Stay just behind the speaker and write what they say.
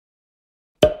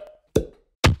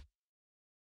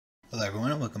Hello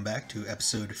everyone and welcome back to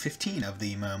episode 15 of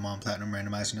the Mom Platinum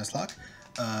Randomizer Nuzlocke.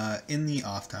 In the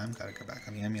off time, gotta go back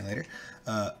on the emulator.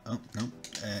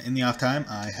 In the off time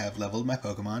I have leveled my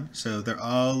Pokemon, so they're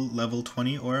all level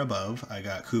 20 or above. I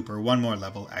got Cooper one more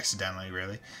level, accidentally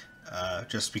really,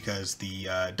 just because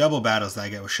the double battles that I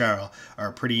get with Cheryl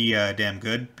are pretty damn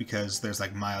good, because there's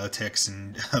like Milotics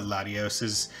and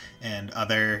Latioses and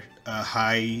other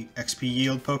high XP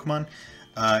yield Pokemon.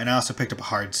 And I also picked up a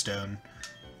Hardstone.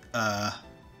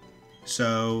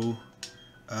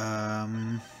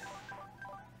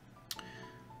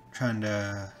 Trying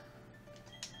to,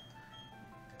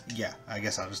 yeah, I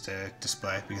guess I'll just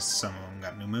display, because some of them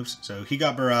got new moves. So he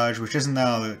got Barrage, which isn't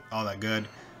all that good.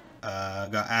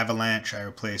 Got Avalanche, I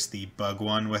replaced the Bug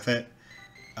one with it.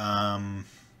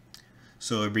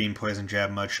 Solar Beam, Poison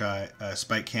Jab, Mudshot,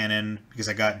 Spike Cannon, because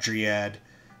I got Dryad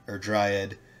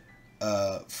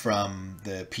from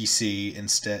the PC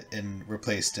instead, and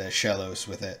replaced Shellos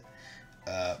with it,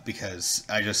 because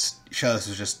Shellos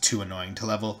was just too annoying to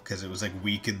level, because it was like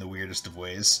weak in the weirdest of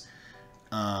ways.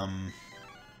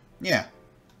 Yeah.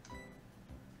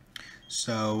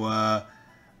 So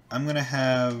I'm gonna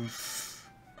have,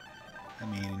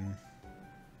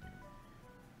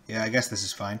 yeah, I guess this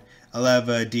is fine. I'll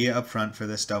have Dia up front for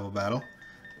this double battle,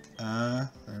 and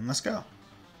let's go.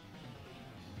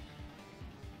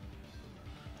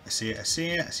 I see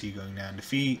you going down to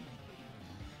feet.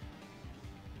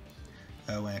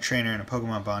 When a trainer and a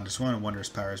Pokemon bond is one, a wondrous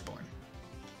power is born.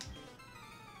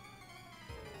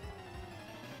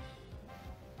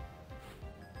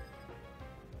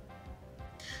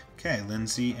 Okay,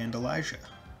 Lindsay and Elijah.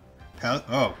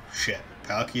 Oh, shit.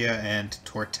 Palkia and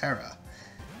Torterra.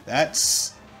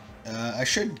 That's... I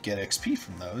should get XP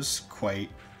from those.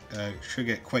 Should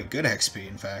get quite good XP,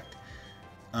 in fact.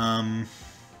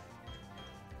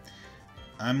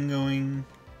 I'm going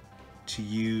to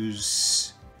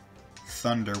use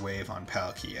Thunder Wave on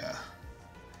Palkia,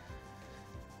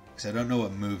 because I don't know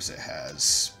what moves it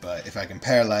has, but if I can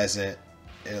paralyze it,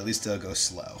 at least it'll go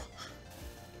slow.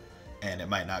 And it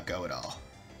might not go at all.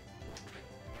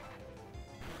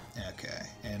 Okay,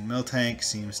 and Miltank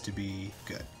seems to be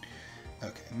good.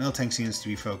 Okay, Miltank seems to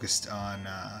be focused on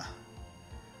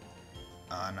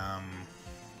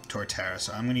Torterra,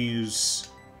 so I'm going to use...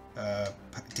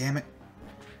 damn it.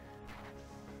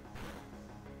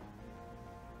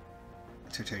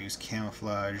 Torterra use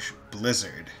Camouflage,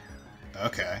 Blizzard.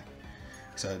 Okay.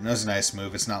 So it knows a nice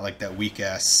move. It's not like that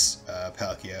weak-ass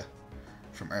Palkia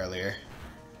from earlier.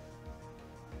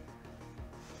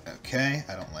 Okay,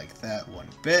 I don't like that one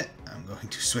bit. I'm going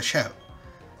to switch out.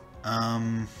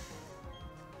 Trying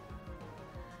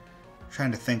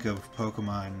to think of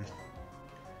Pokemon.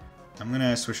 I'm going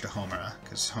to switch to Homura,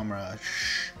 because Homura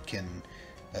can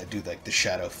do like the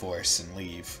Shadow Force and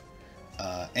leave.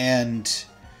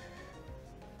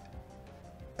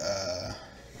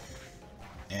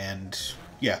 And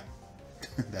yeah,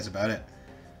 that's about it.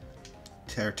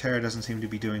 Terra doesn't seem to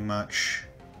be doing much.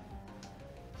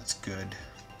 That's good.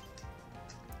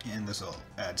 And this will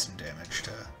add some damage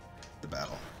to the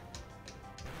battle.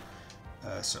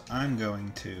 So I'm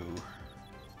going to...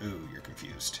 Ooh, you're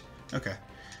confused. Okay.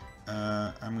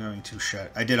 I'm going to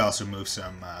shut... I did also move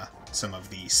some of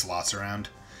the slots around,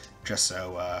 just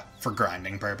so, for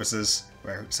grinding purposes,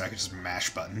 so I could just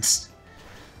mash buttons.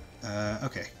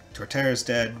 Okay. Torterra's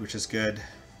dead, which is good.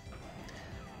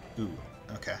 Ooh,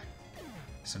 okay.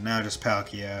 So now just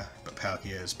Palkia, but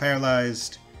Palkia is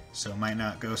paralyzed, so might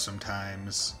not go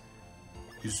sometimes.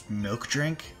 Use Milk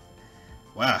Drink?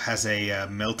 Wow, has a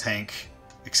Miltank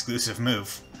exclusive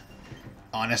move.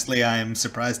 Honestly, I'm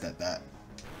surprised at that.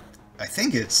 I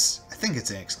think it's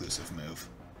an exclusive move.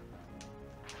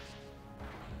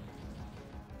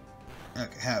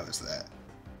 Okay, how is that?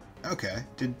 Okay,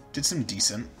 did some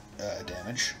decent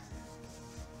damage.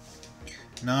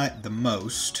 Not the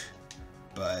most,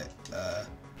 but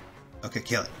okay,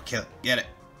 kill it, get it.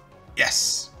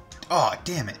 Yes. Oh,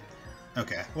 damn it.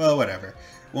 Okay, well, whatever.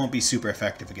 Won't be super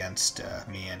effective against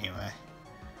me anyway.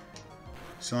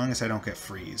 So long as I don't get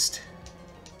freezed.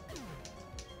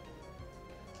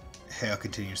 Hail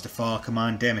continues to fall. Come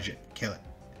on, damage it. Kill it.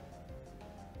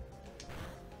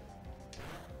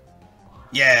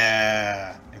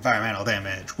 Yeah! Environmental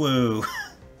damage. Woo!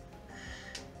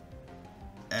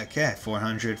 Okay,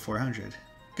 400, 400.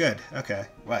 Good, okay.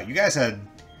 Wow, you guys are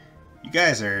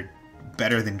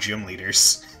better than gym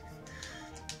leaders.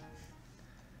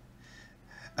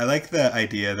 I like the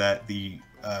idea that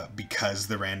because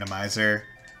the randomizer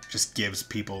just gives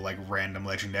people like random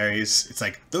legendaries, it's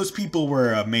like those people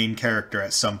were a main character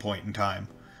at some point in time.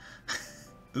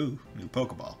 Ooh, new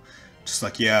Pokeball. Just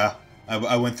like, yeah,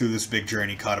 I went through this big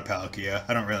journey, caught a Palkia.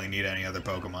 I don't really need any other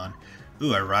Pokemon.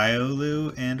 Ooh, a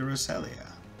Riolu and a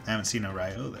Roselia. I haven't seen a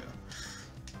Riolu.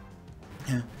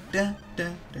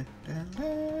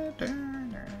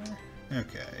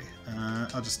 Okay,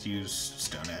 I'll just use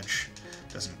Stone Edge.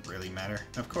 Doesn't really matter.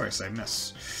 Of course, I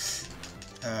miss.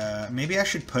 Maybe I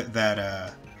should put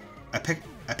that, I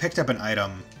picked up an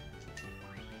item.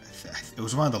 It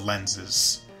was one of the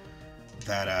lenses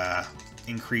that,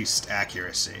 increased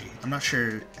accuracy. I'm not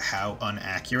sure how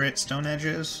unaccurate Stone Edge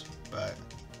is, but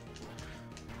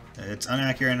it's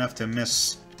inaccurate enough to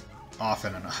miss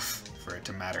often enough for it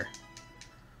to matter.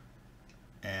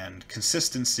 And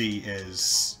consistency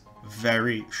is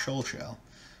very... Shoal Shell.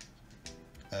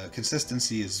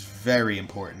 Consistency is very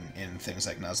important in things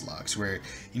like Nuzlocke, where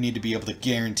you need to be able to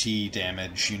guarantee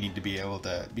damage, you need to be able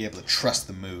to trust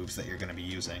the moves that you're going to be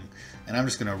using. And I'm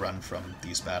just going to run from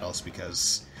these battles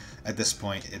because at this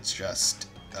point it's just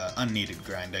unneeded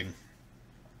grinding.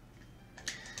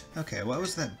 Okay, what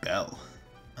was that bell?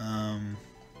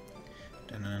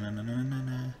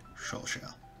 Shoal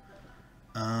Shell.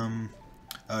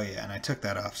 Oh yeah, and I took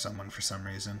that off someone for some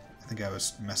reason. I think I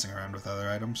was messing around with other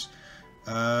items.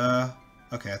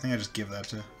 Okay, I think I just give that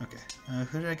to... Okay,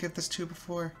 who did I give this to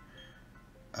before?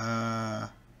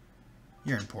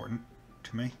 You're important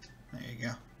to me. There you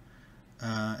go.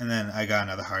 And then I got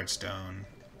another Hardstone.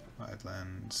 Wide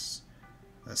Lens.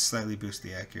 That slightly boosts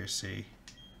the accuracy.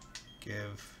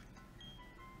 Give...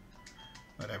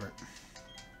 Whatever.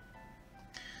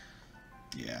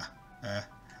 Yeah. I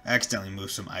accidentally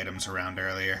moved some items around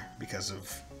earlier because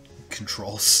of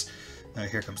controls.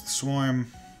 Here comes the Swarm.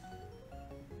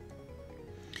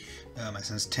 My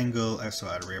sense Tingle. I saw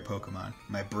out a rare Pokemon.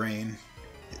 My brain,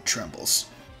 it trembles.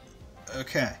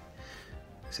 Okay.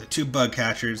 So 2 bug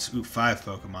catchers. Ooh, 5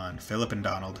 Pokemon. Philip and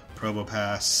Donald,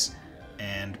 Probopass,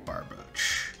 and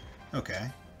Barboach. Okay.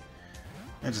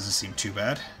 That doesn't seem too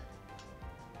bad.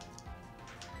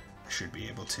 I should be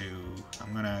able to...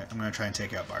 I'm gonna try and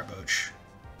take out Barboach,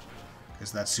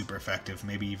 because that's super effective,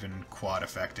 maybe even quad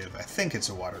effective. I think it's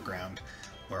a Water Ground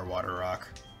or a Water Rock,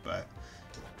 but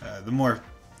the more...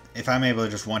 If I'm able to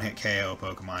just one-hit KO a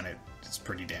Pokemon, it's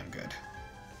pretty damn good.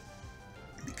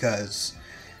 Because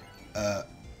the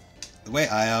way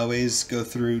I always go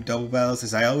through double battles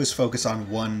is I always focus on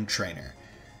one trainer.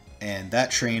 And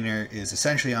that trainer is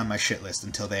essentially on my shit list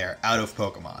until they are out of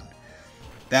Pokemon.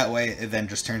 That way, it then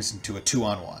just turns into a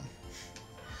 2-on-1.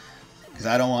 Because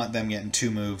I don't want them getting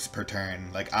 2 moves per turn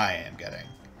like I am getting.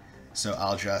 So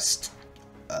I'll just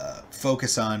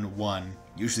focus on one,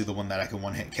 usually the one that I can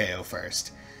one-hit KO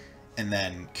first, and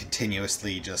then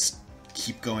continuously just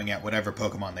keep going at whatever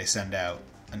Pokemon they send out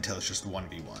until it's just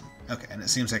 1v1. Okay, and it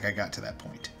seems like I got to that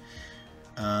point.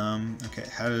 Okay,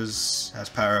 how's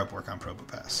Power Up work on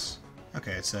Probopass?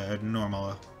 Okay, it's a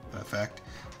normal effect.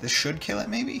 This should kill it,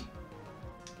 maybe?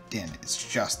 Damn it, it's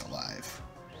just alive.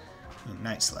 Ooh,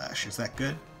 Night Slash, is that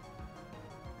good?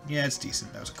 Yeah, it's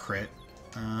decent. That was a crit.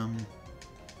 I'll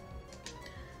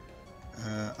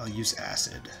use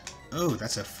Acid. Oh,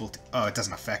 that's a full... Oh, it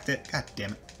doesn't affect it? God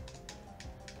damn it.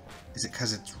 Is it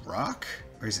because it's rock?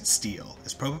 Or is it steel?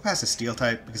 Is Probopass a steel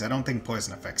type? Because I don't think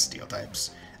poison affects steel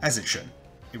types. As it should.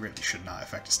 It really should not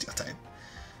affect a steel type.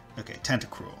 Okay,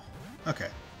 Tentacruel. Okay.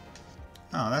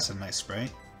 Oh, that's a nice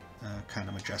sprite. Kind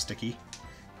of majestic-y. Okay,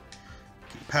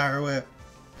 Power Whip.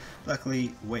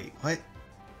 Luckily... Wait, what?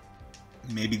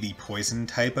 Maybe the poison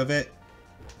type of it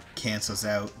cancels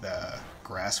out the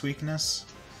grass weakness?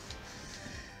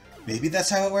 Maybe that's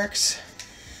how it works?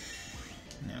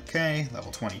 Okay,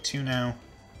 level 22 now.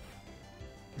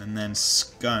 And then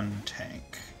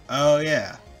Skuntank. Oh,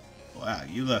 yeah. Wow,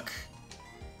 you look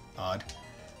odd.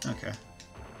 Okay.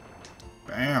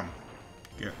 Bam!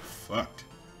 Get fucked.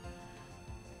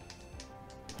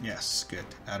 Yes, good.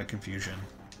 Out of confusion.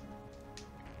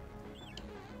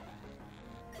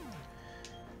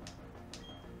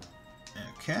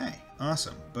 Okay,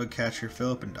 awesome. Bugcatcher,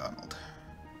 Philip, and Donald.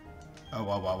 Oh,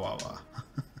 wah, wah, wah, wah.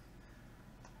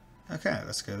 Okay,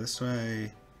 let's go this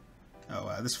way. Oh,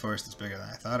 wow, this forest is bigger than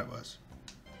I thought it was.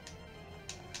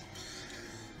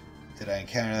 Did I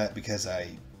encounter that because I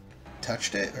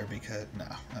touched it, or because...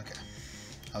 No, okay.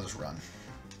 I'll just run.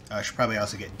 I should probably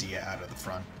also get Dia out of the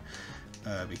front,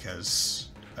 because...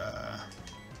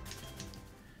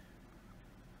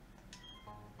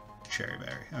 Cherry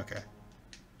Berry, okay.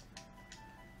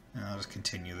 And I'll just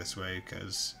continue this way,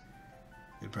 because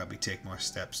it would probably take more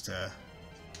steps to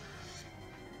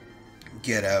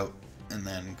get out and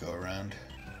then go around.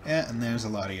 Yeah, and there's a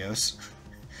Latios.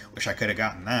 Wish I could have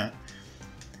gotten that.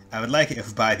 I would like it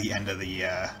if by the end of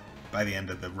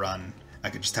the run, I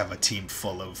could just have a team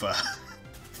full of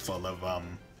full of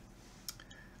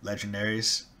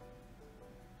legendaries.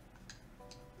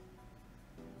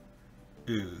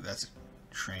 Ooh, that's a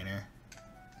trainer.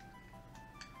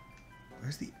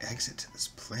 Where's the exit to this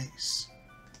place?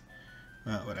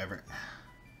 Well, whatever.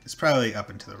 It's probably up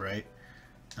and to the right.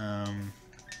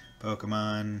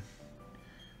 Pokemon.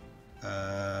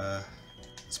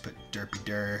 Let's put Derpy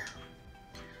Dur.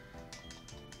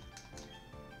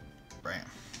 Bam.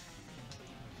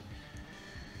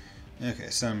 Okay,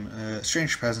 some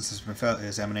strange presence has been felt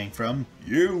is emanating from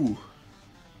you.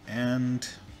 And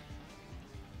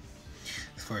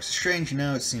the force is strange, you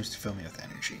know, it seems to fill me with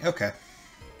energy. Okay.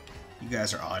 You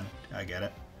guys are odd. I get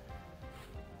it.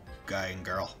 Guy and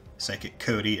girl. Psychic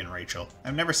Cody and Rachel.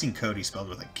 I've never seen Cody spelled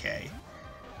with a K.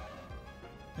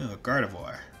 Ooh, a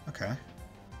Gardevoir. Okay.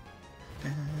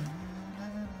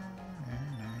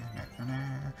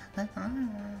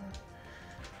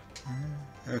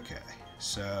 Okay,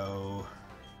 so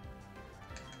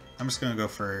I'm just gonna go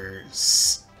for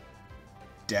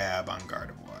stab on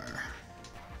Gardevoir.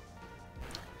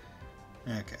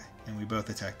 Okay, and we both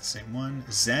attack the same one.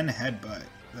 Zen Headbutt.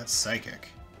 That's psychic.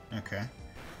 Okay.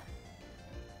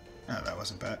 Oh, that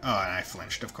wasn't bad. Oh, and I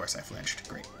flinched. Of course I flinched.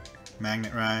 Great.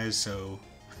 Magnet Rise, so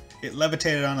it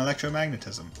levitated on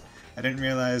electromagnetism. I didn't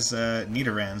realize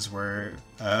Nidorans were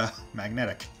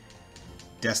magnetic.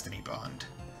 Destiny Bond.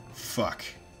 Fuck.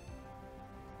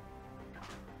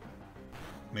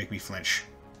 Make me flinch.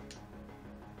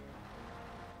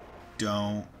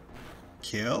 Don't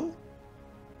kill?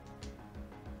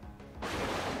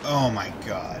 Oh my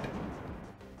god.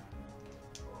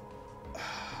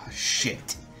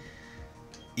 Shit.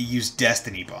 It used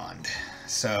Destiny Bond.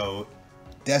 So,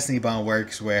 Destiny Bond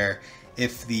works where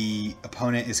if the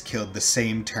opponent is killed the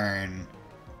same turn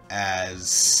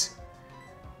as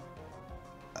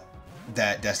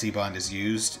that Destiny Bond is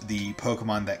used, the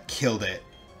Pokemon that killed it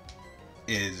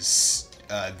is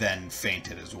then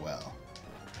fainted as well.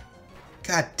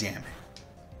 God damn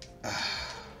it.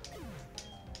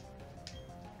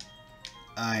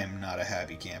 I am not a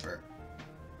happy camper.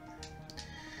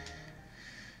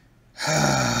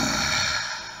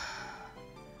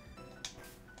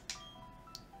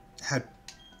 How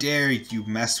dare you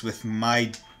mess with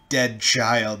my dead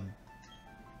child?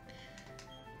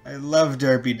 I love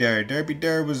Derpy Dur. Derpy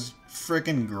Dur was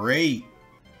frickin' great.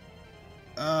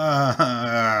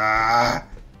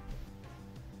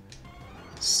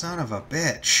 Son of a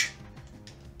bitch.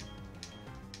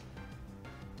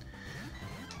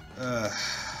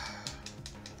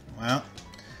 Well,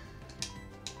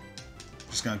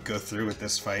 just gonna go through with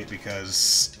this fight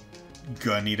because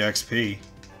gonna need XP.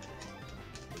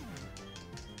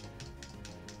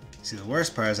 See, the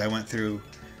worst part is I went through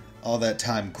all that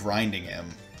time grinding him.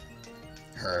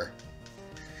 Her.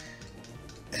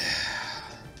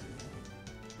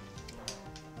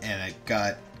 And I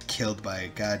got killed by a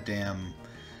goddamn...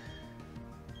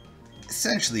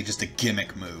 essentially just a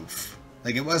gimmick move.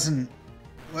 Like, it wasn't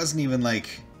even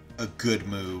like a good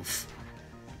move.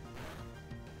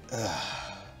 Ugh.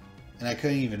 And I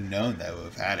couldn't even known that I would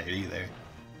have had it either.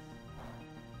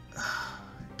 Ugh.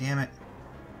 Damn it.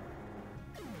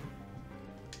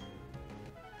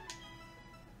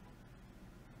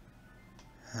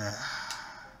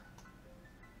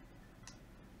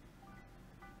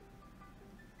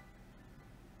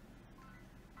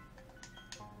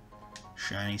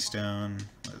 Shiny Stone.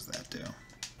 What does that do?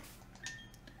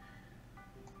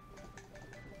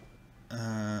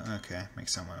 Okay. Make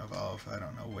someone evolve. I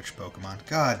don't know which Pokemon.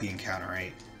 God, the encounter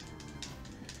rate.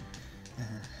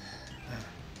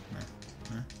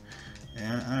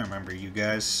 Yeah, I remember you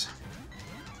guys.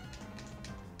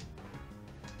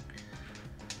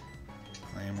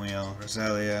 Flame Wheel,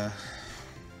 Roselia.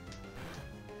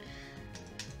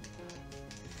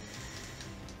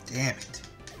 Damn it.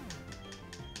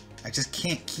 I just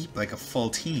can't keep like a full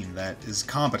team that is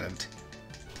competent.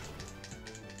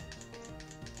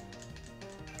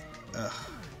 Ugh.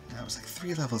 I was like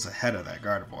 3 levels ahead of that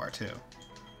Gardevoir too.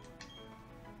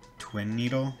 Twin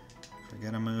Needle.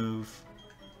 Forget a move.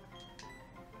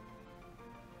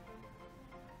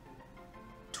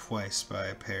 Twice by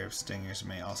a pair of stingers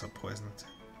may also poison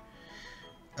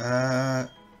the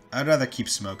I'd rather keep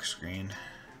Smoke Screen,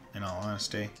 in all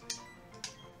honesty.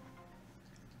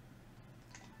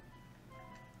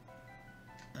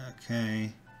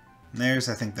 Okay. And there's,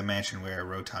 I think, the mansion where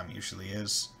Rotom usually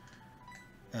is.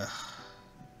 Ugh.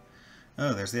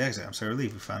 Oh, there's the exit. I'm so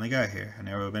relieved we finally got here. I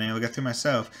never would have been able to get through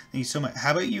myself. Thank you so much.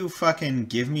 How about you fucking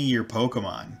give me your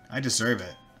Pokemon? I deserve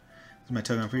it. This is my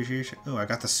token of appreciation. Oh, I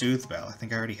got the Soothe Bell. I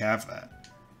think I already have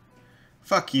that.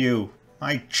 Fuck you.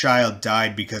 My child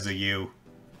died because of you.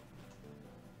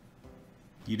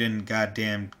 you didn't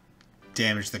goddamn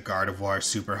damage the Gardevoir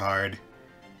super hard.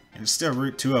 And it's still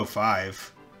Route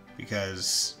 205,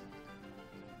 because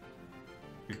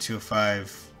Route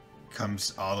 205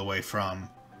 comes all the way from.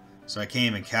 So I can't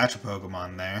even catch a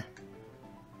Pokemon there.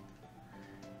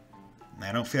 And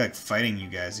I don't feel like fighting you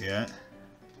guys yet.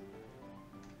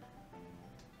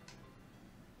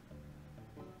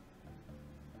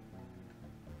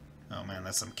 Oh man,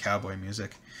 that's some cowboy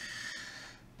music.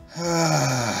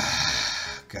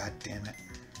 God damn it.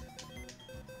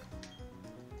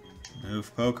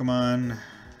 Move Pokemon.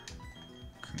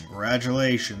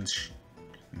 Congratulations,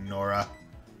 Nora.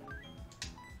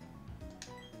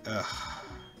 Ugh.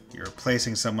 You're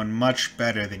replacing someone much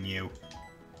better than you.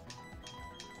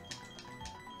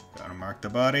 Gotta mark the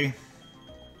body.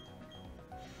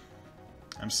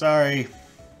 I'm sorry.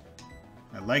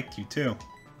 I liked you too.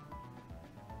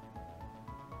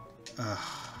 Ugh.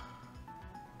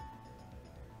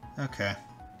 Okay.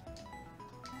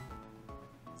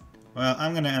 Well,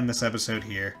 I'm gonna end this episode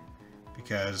here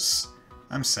because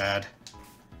I'm sad.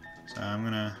 So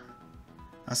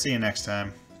I'll see you next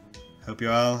time. Hope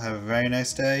you all have a very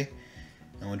nice day,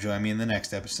 and will join me in the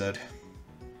next episode.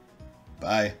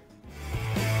 Bye.